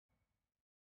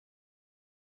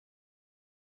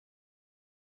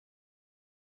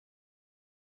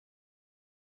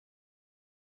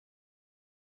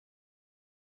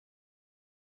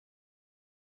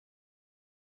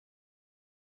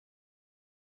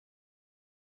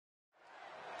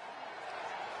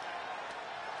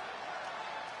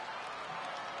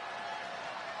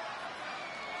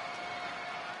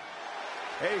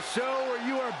A show where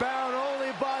you are bound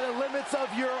only by the limits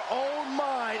of your own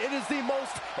mind. It is the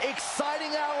most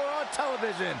exciting hour on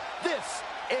television. This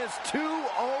is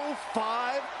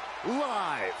 205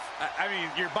 Live. I mean,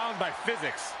 you're bound by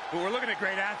physics, but we're looking at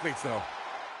great athletes, though.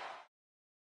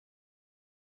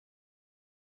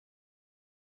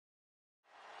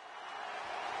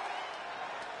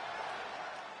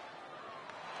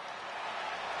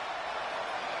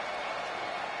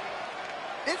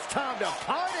 It's time to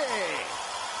party!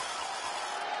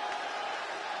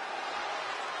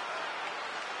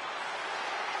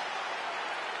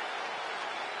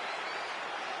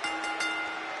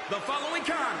 The following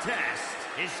contest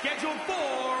is scheduled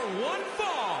for one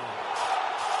fall.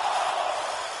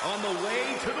 On the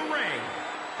way to the ring,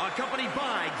 accompanied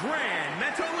by Grand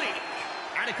Metalik,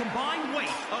 at a combined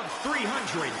weight of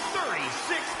 336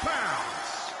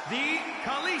 pounds, the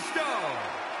Kalisto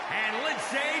and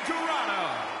Lince Dorado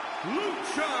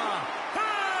Lucha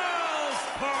House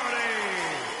Party.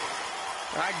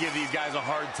 I give these guys a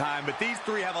hard time, but these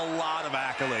three have a lot of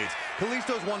accolades.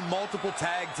 Kalisto's won multiple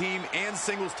tag team and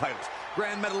singles titles.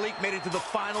 Grand Metalik made it to the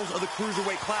finals of the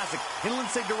Cruiserweight Classic, and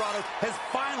Lince Dorado has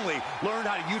finally learned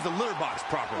how to use the litter box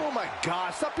properly. Oh my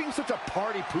gosh, stop being such a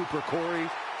party pooper, Corey.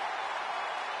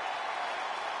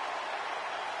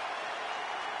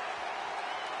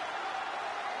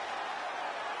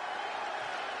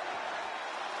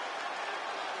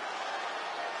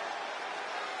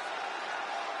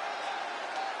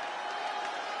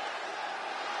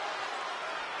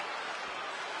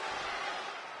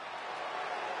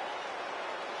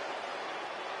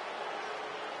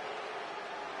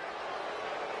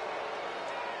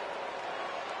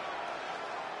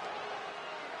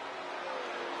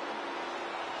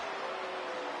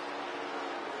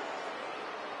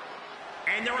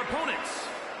 And their opponents,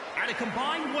 at a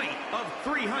combined weight of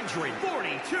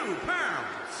 342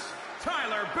 pounds,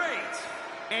 Tyler Bate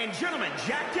and gentleman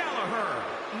Jack Gallagher,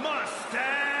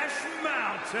 Moustache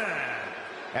Mountain.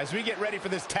 As we get ready for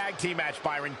this tag team match,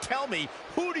 Byron, tell me,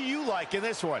 who do you like in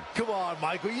this one? Come on,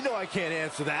 Michael, you know I can't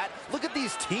answer that. Look at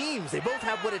these teams. They both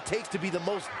have what it takes to be the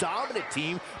most dominant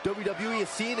team WWE has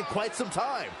seen in quite some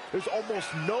time. There's almost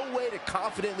no way to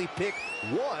confidently pick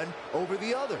one over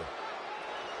the other.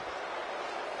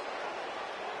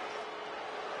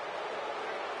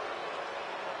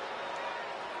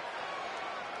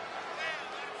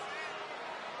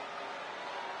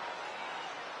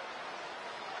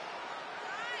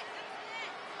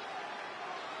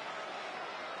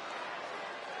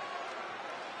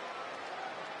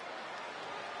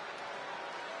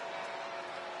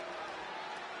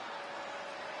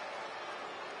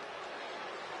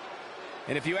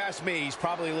 And if you ask me, he's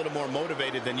probably a little more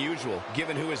motivated than usual,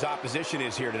 given who his opposition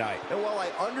is here tonight. And while I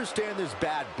understand there's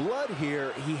bad blood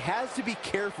here, he has to be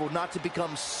careful not to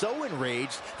become so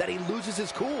enraged that he loses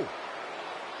his cool.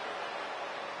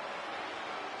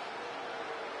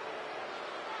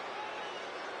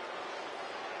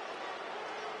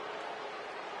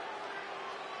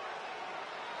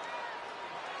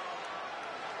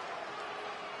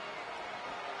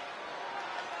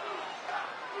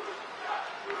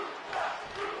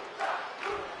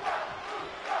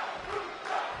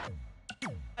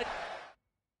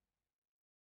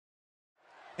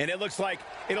 And it looks like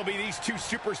it'll be these two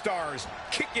superstars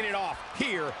kicking it off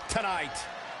here tonight.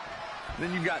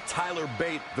 Then you've got Tyler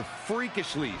Bate, the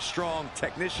freakishly strong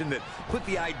technician that put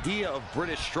the idea of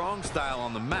British strong style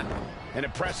on the map. An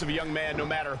impressive young man, no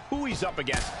matter who he's up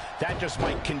against. That just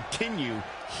might continue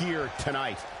here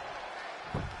tonight.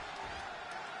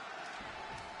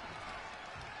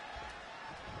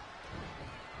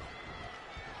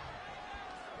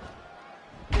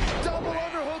 Double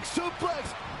underhook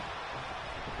suplex.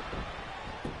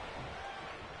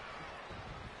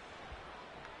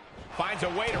 Finds a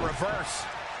way to reverse.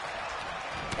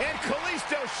 And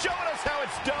Kalisto showing us how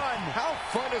it's done. How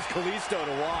fun is Kalisto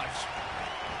to watch?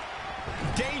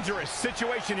 Dangerous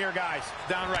situation here, guys.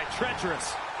 Downright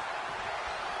treacherous.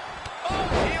 Oh,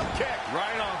 heel kick.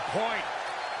 Right on point.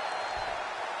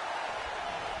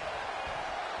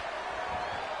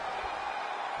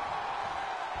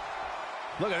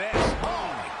 Look at this. Oh,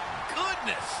 my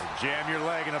goodness. Jam your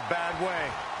leg in a bad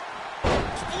way.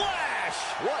 Splash.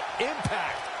 What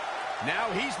impact.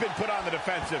 Now he's been put on the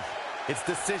defensive. It's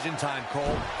decision time,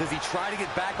 Cole. Does he try to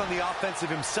get back on the offensive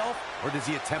himself, or does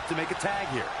he attempt to make a tag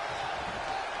here?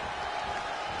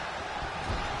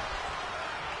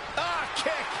 Ah,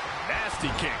 kick. Nasty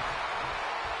kick.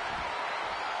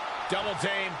 Double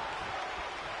team.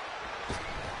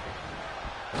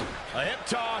 A hip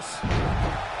toss.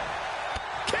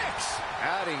 kicks.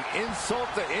 Adding insult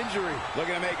to injury.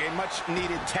 Looking to make a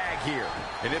much-needed tag here.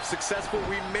 And if successful,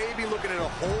 we may be looking at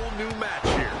a whole new match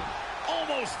here.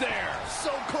 Almost there.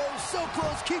 So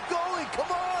close, keep going,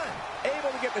 come on.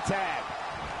 Able to get the tag.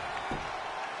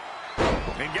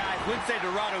 And guys, Lince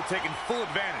Dorado taking full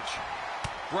advantage.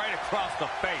 Right across the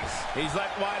face. He's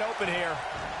left wide open here.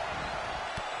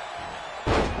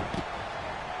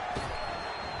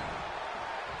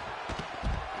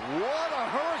 What a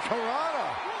hurricanrana.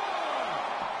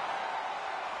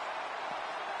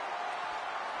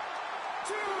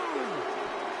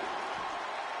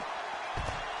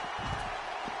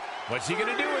 What's he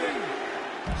gonna do with it?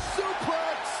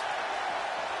 Suplex.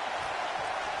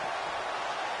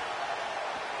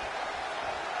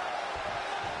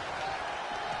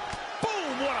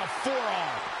 Boom, what a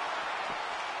forearm.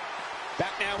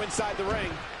 Back now inside the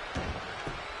ring.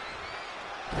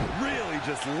 Really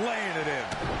just laying it in.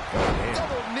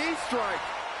 Double knee strike.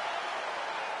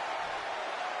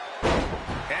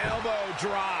 Elbow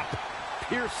drop.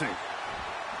 Piercing.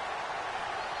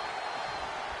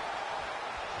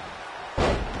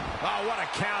 Oh, what a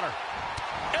counter.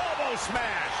 Elbow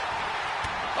smash.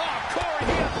 Oh, Corey,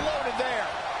 he unloaded there.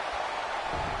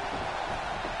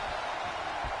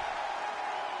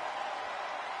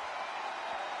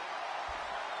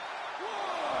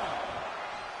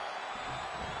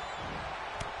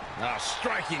 Oh,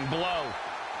 striking blow.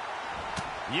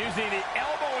 Using the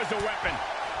elbow as a weapon.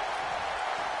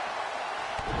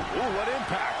 Ooh, what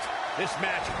impact. This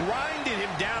match grinded him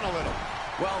down a little.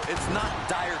 Well, it's not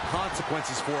dire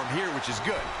consequences for him here, which is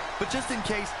good. But just in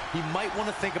case, he might want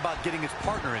to think about getting his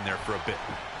partner in there for a bit.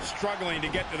 Struggling to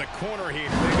get to the corner here.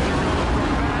 They're going to go from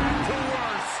bad to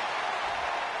worse.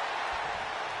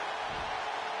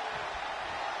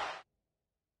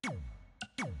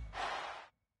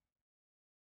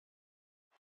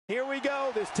 Here we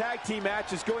go. This tag team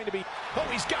match is going to be... Oh,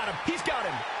 he's got him. He's got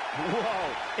him.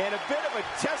 Whoa. And a bit of a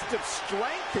test of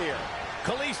strength here.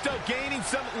 Kalisto gaining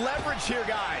some leverage here,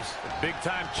 guys.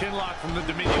 Big-time chinlock from the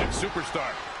diminutive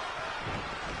superstar.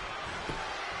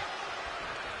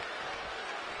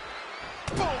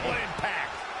 Boom, what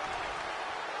impact.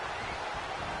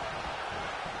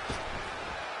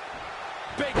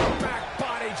 Big back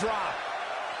body drop.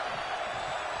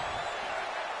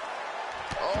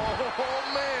 Oh,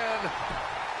 man.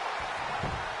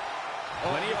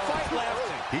 Plenty of fight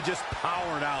left. He just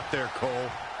powered out there, Cole.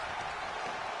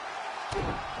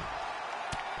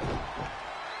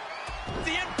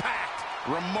 The impact.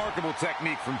 Remarkable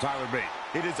technique from Tyler Bate.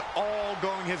 It is all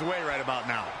going his way right about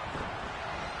now.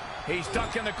 He's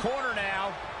stuck in the corner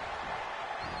now.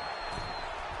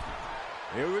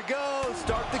 Here we go.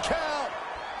 Start the count.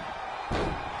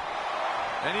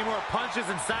 Any more punches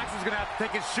and Saxon's going to have to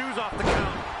take his shoes off the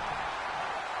count.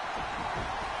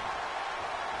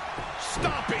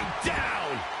 Stomping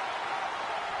down.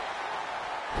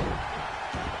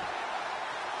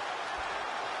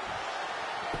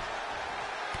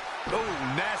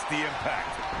 Oh, nasty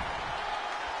impact.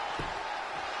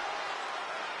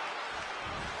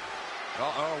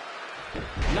 Uh-oh.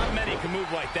 Not many can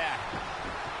move like that.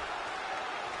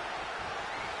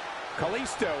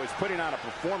 Kalisto is putting on a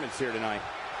performance here tonight.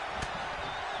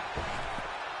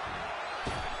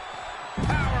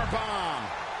 Power bomb.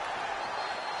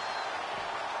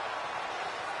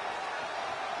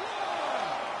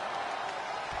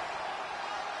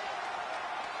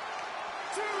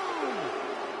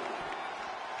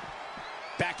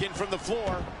 Back in from the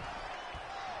floor.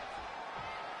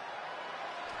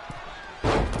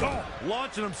 Oh,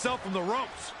 launching himself from the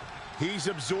ropes. He's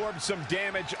absorbed some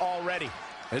damage already.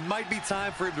 It might be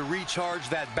time for him to recharge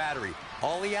that battery.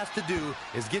 All he has to do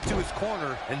is get to his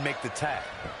corner and make the tag.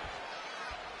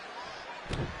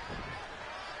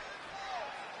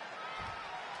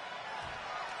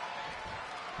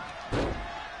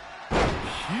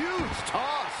 Huge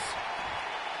toss.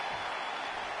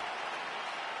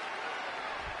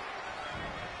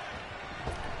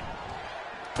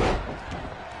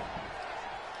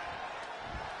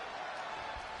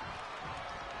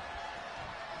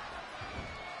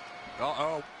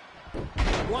 Uh-oh.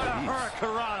 What a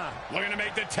hurricanrana. Looking to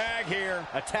make the tag here.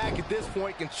 A tag at this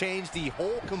point can change the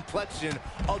whole complexion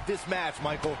of this match,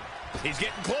 Michael. He's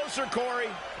getting closer, Corey.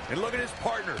 And look at his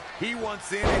partner. He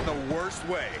wants in the worst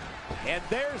way. And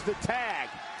there's the tag.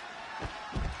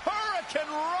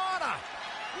 Hurricanrana.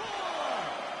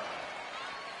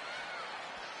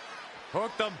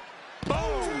 Hooked him.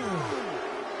 Boom.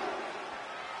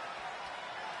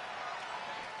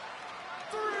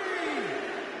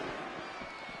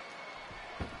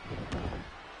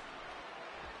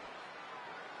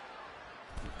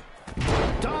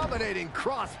 Dominating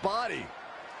crossbody.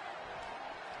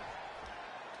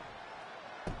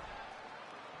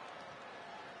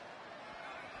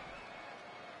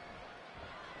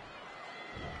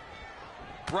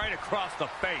 right across the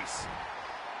face.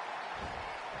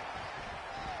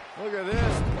 Look at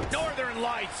this. Northern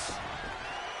Lights.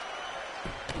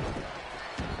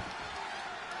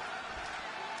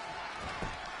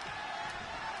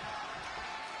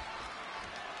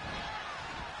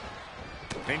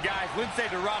 And guys, Lince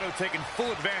Dorado taking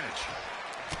full advantage.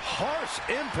 Harsh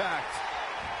impact.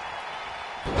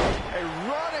 A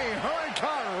running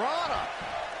Hurricane Rana.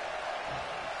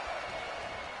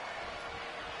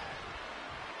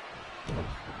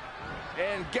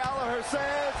 And Gallagher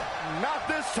says, not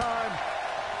this time.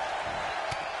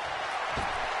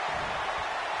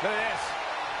 Look at this.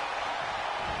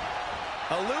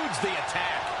 Eludes the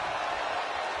attack.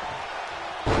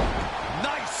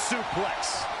 Nice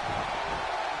suplex.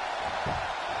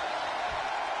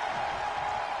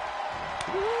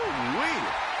 Woo-wee.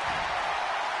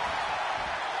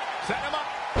 Set him up.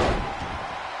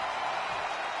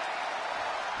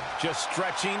 Just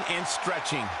stretching and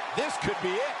stretching. This could be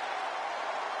it.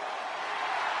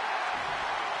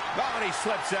 Oh, and he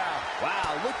slips out.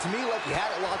 Wow, looked to me like he had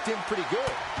it locked in pretty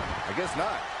good. I guess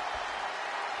not.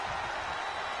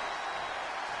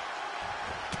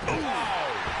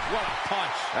 Oh, what a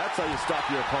punch. That's how you stop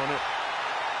your opponent.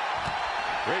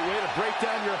 Great way to break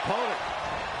down your opponent.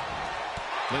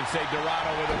 Lince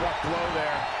Dorado with a rough blow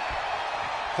there.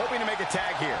 Hoping to make a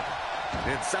tag here.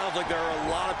 It sounds like there are a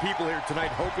lot of people here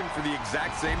tonight hoping for the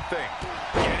exact same thing.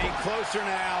 Getting closer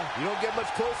now. You don't get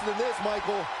much closer than this,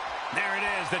 Michael. There it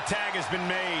is. The tag has been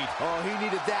made. Oh, he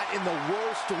needed that in the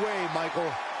worst way,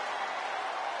 Michael.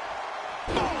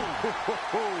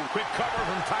 Quick cover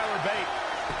from Tyler Bate.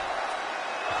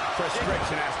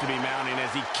 Frustration has to be mounting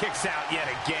as he kicks out yet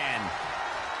again.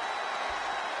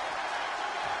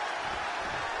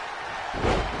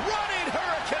 Running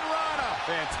Hurricane Rana.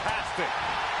 Fantastic.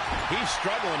 He's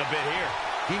struggling a bit here.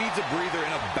 He needs a breather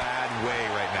in a bad way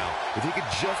right now. If he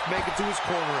could just make it to his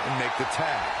corner and make the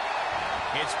tag.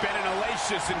 It's been an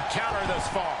hellacious encounter thus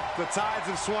far. The tides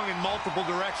have swung in multiple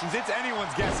directions. It's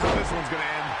anyone's guess how this one's going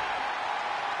to end.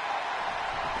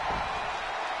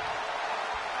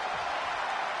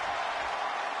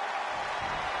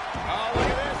 Oh,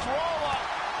 look at this. Roll up.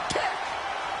 Kick.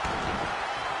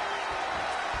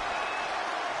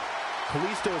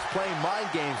 Kalisto is playing mind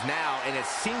games now, and it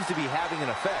seems to be having an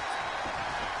effect.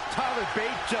 Tyler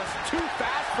Bate just too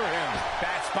fast for him.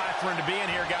 Bad spot for him to be in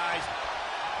here, guys.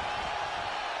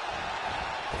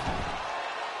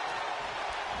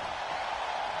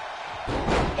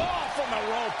 Oh, from the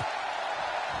rope.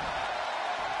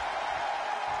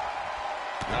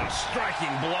 A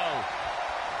striking blow.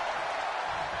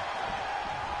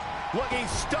 Looking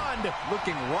stunned.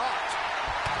 Looking rocked.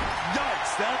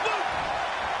 Yikes, that look.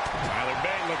 Tyler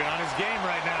Bate looking on his game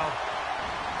right now.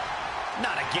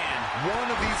 Not again.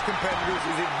 One of these competitors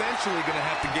is eventually going to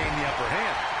have to gain the upper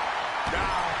hand.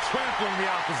 Now trampling the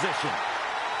opposition.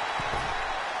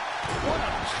 What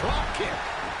a drop kick.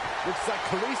 Looks like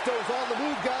Kalisto's on the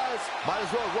move, guys. Might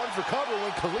as well run for cover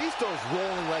when Kalisto's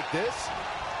rolling like this.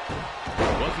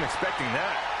 Wasn't expecting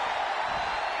that.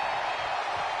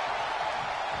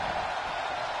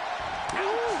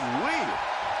 Ooh-wee.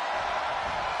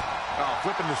 Oh,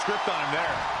 flipping the script on him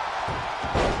there.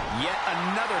 Yet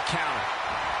another counter.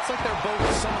 It's like they're both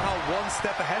somehow one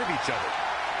step ahead of each other.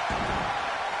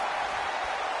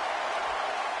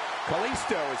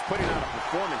 Kalisto is putting on a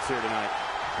performance here tonight.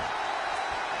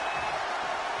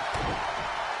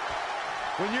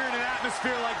 When you're in an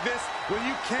atmosphere like this, when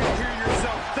you can't hear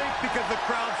yourself think because the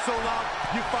crowd's so loud,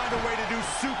 you find a way to do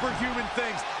superhuman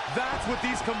things. That's what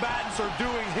these combatants are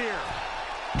doing here.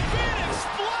 Phoenix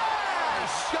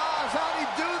Splash! Gosh, how'd he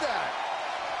do that?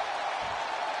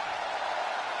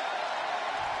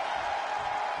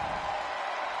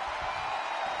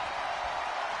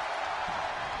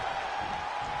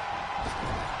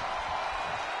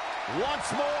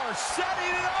 Once more,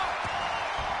 setting it up.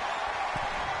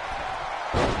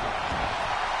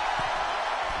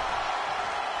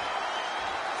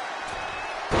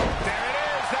 There it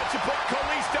is. That should put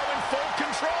Kalisto in full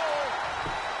control.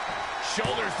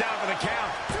 Shoulders down for the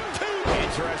count.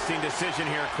 Interesting decision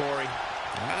here, Corey.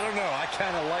 I don't know. I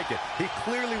kind of like it. He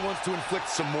clearly wants to inflict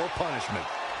some more punishment.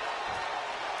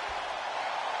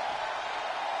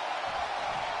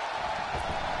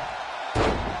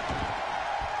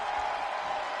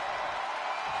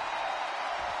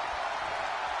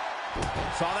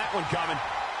 Saw that one coming.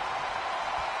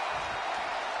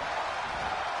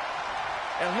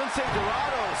 And Lince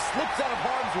Dorado slips out of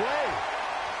harm's way.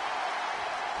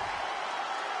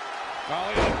 Oh,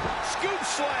 yeah. Scoop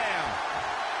slam.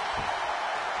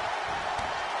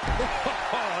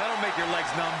 Oh, that'll make your legs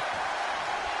numb.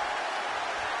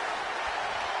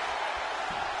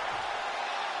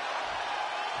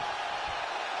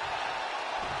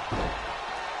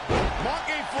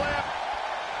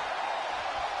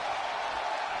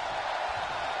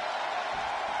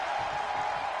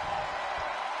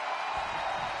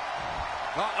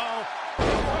 Uh-oh.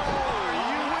 Are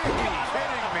you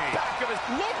kidding me? Back of his...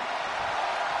 Look!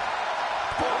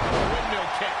 Windmill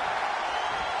kick.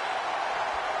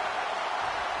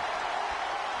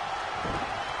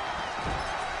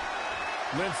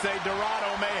 Lince Dorado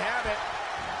may have it.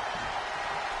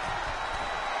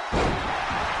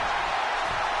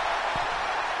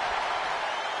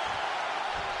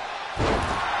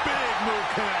 Big move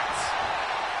connects.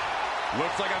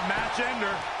 Looks like a match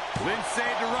ender. Lince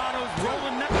Dorado's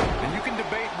rolling now. And you can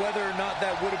debate whether or not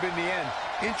that would have been the end.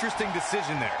 Interesting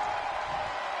decision there.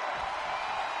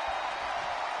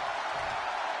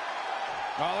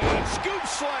 Oh, and scoop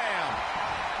slam.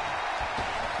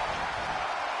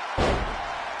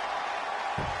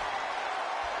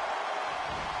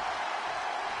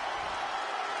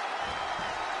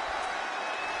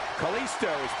 Kalisto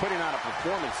is putting on a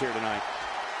performance here tonight.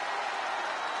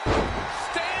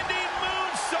 Standing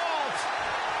moonsault.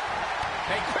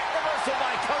 A quick reversal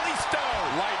by Kalisto.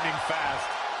 Lightning fast.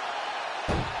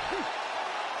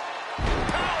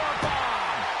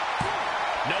 Powerbomb.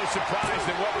 No surprise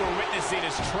that what we're witnessing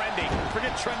is trending.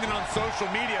 Forget trending on social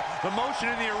media. The motion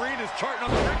in the arena is charting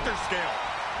on the Richter scale.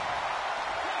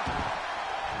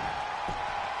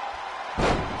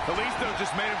 Kalisto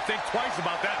just made him think twice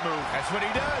about that move. That's what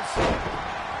he does.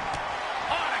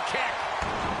 On a kick.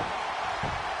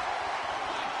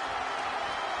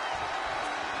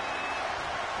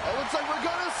 It looks like we're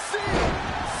gonna see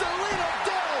Zelina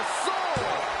Vega.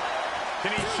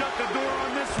 Can he shut the door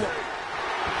on this one?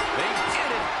 They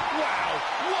did it. Wow,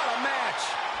 what a match.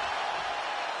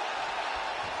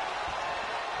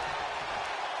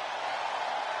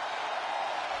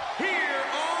 Here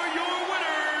are your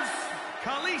winners,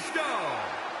 Kalisto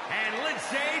and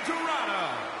Lince Dorado.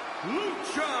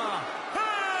 Lucha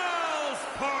House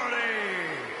Party.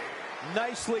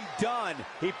 Nicely done.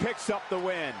 He picks up the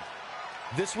win.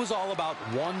 This was all about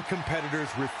one competitor's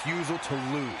refusal to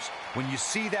lose. When you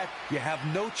see that, you have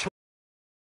no choice.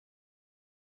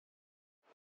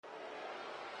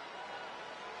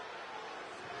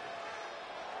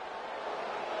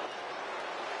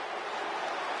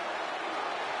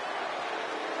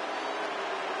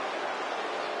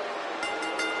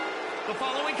 The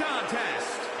following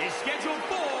contest is scheduled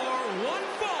for one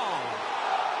fall.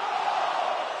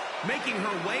 Making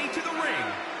her way to the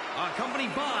ring,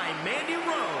 accompanied by Mandy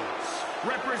Rose,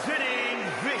 representing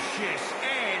Vicious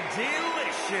and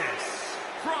Delicious.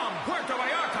 From Puerto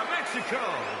Vallarta, Mexico,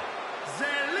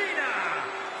 Zelina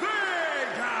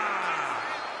Vega.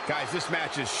 Guys, this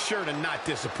match is sure to not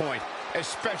disappoint,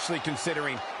 especially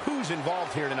considering who's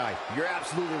involved here tonight. You're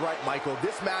absolutely right, Michael.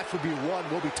 This match will be one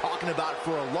we'll be talking about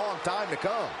for a long time to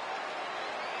come.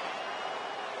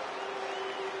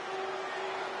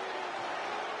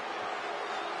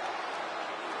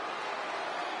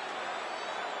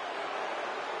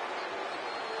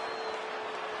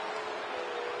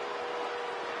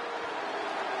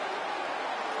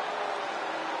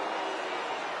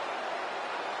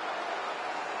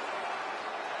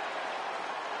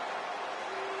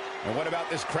 And what about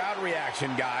this crowd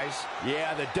reaction, guys?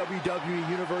 Yeah, the WWE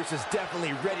Universe is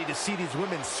definitely ready to see these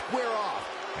women square off.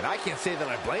 And I can't say that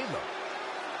I blame them.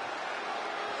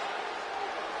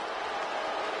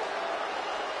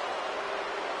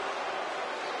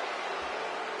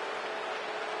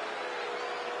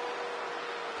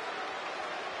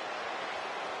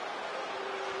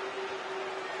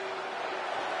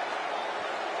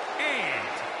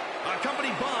 And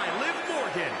accompanied by Liv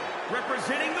Morgan,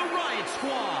 representing the Riott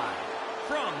Squad,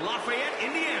 from Lafayette,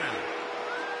 Indiana,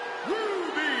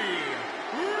 Ruby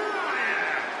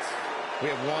Riott. We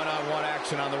have one-on-one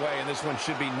action on the way, and this one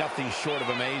should be nothing short of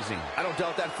amazing. I don't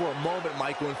doubt that for a moment,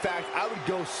 Michael. In fact, I would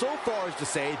go so far as to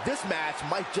say this match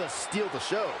might just steal the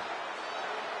show.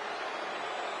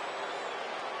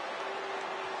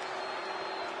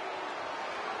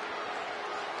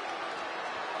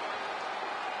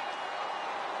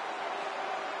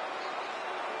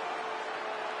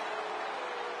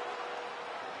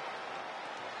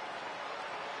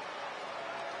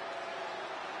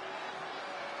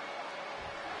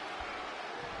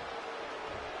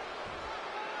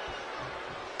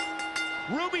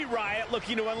 Ruby Riott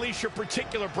looking to unleash her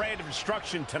particular brand of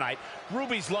destruction tonight.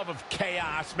 Ruby's love of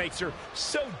chaos makes her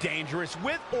so dangerous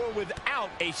with or without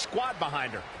a squad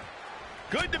behind her.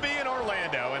 Good to be in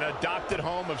Orlando, an adopted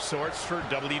home of sorts for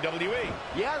WWE.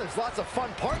 Yeah, there's lots of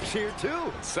fun parks here,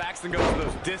 too. Saxton goes to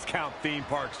those discount theme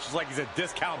parks just like he's a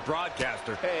discount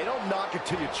broadcaster. Hey, don't knock it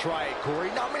till you try it,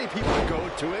 Corey. Not many people go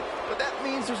to it, but that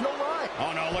means there's no line.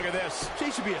 Oh, no, look at this.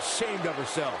 She should be ashamed of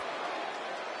herself.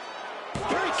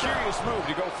 Very curious move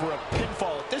to go for a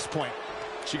pinfall at this point.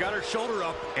 She got her shoulder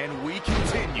up, and we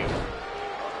continue.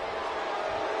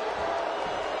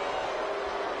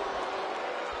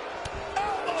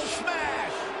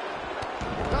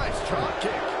 drop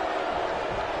kick.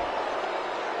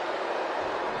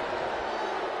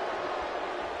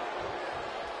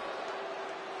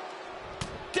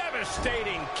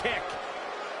 Devastating kick.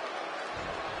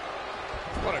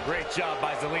 What a great job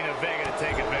by Zelina Vega to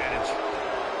take advantage.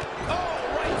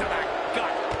 Oh, right to the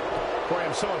gut. Corey,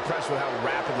 I'm so impressed with how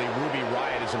rapidly Ruby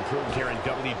Riott has improved here in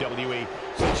WWE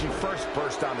since she first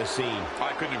burst on the scene.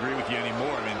 I couldn't agree with you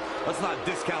anymore. I mean, let's not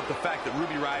discount the fact that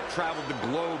Ruby Riott traveled the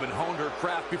globe and honed her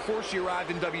craft before she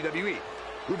arrived in WWE.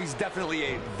 Ruby's definitely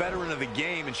a veteran of the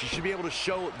game, and she should be able to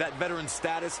show that veteran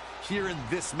status here in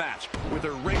this match. With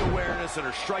her ring awareness and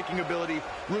her striking ability,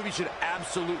 Ruby should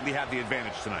absolutely have the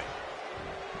advantage tonight.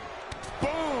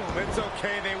 Boom! It's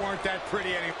okay, they weren't that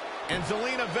pretty anymore. And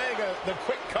Zelina Vega, the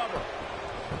quick cover.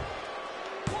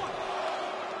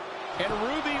 And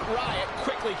Ruby Riott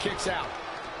quickly kicks out.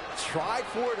 Tried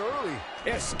for it early.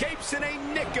 Escapes in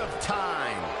a nick of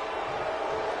time.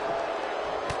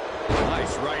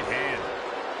 Nice right hand.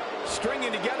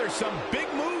 Stringing together some big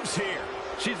moves here.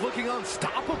 She's looking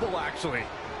unstoppable, actually.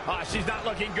 She's not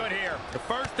looking good here. The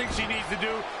first thing she needs to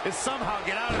do is somehow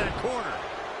get out of that corner.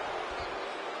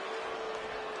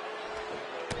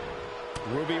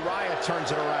 Ruby Riott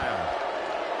turns it around.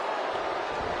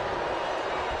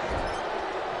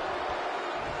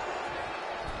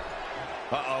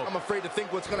 Uh-oh. I'm afraid to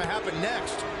think what's going to happen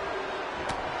next.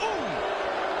 Ooh!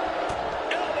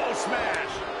 Elbow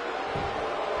smash!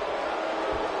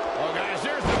 Oh, guys,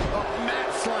 here's the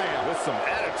mat slam. With some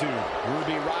attitude.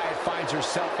 Ruby Riott finds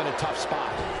herself in a tough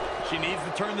spot. She needs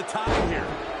to turn the tide here.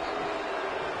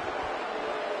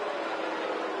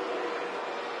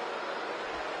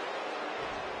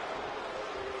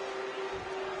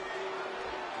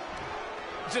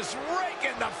 Just rake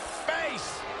in the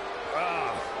face.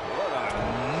 What a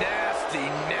nasty,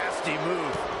 nasty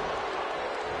move.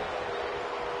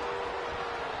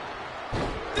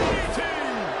 DDT!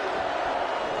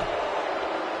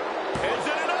 Is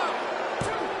it enough?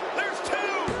 There's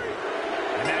two!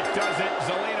 And that does it.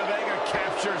 Zelina Vega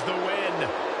captures the win.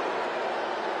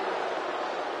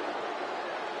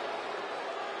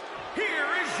 Here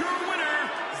is your winner,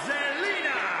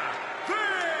 Zelina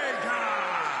Vega.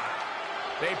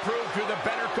 They proved who the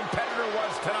better competitor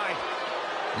was tonight.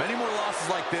 Many more losses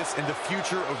like this, and the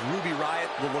future of Ruby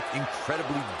Riott will look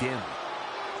incredibly dim.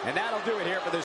 And that'll do it here for this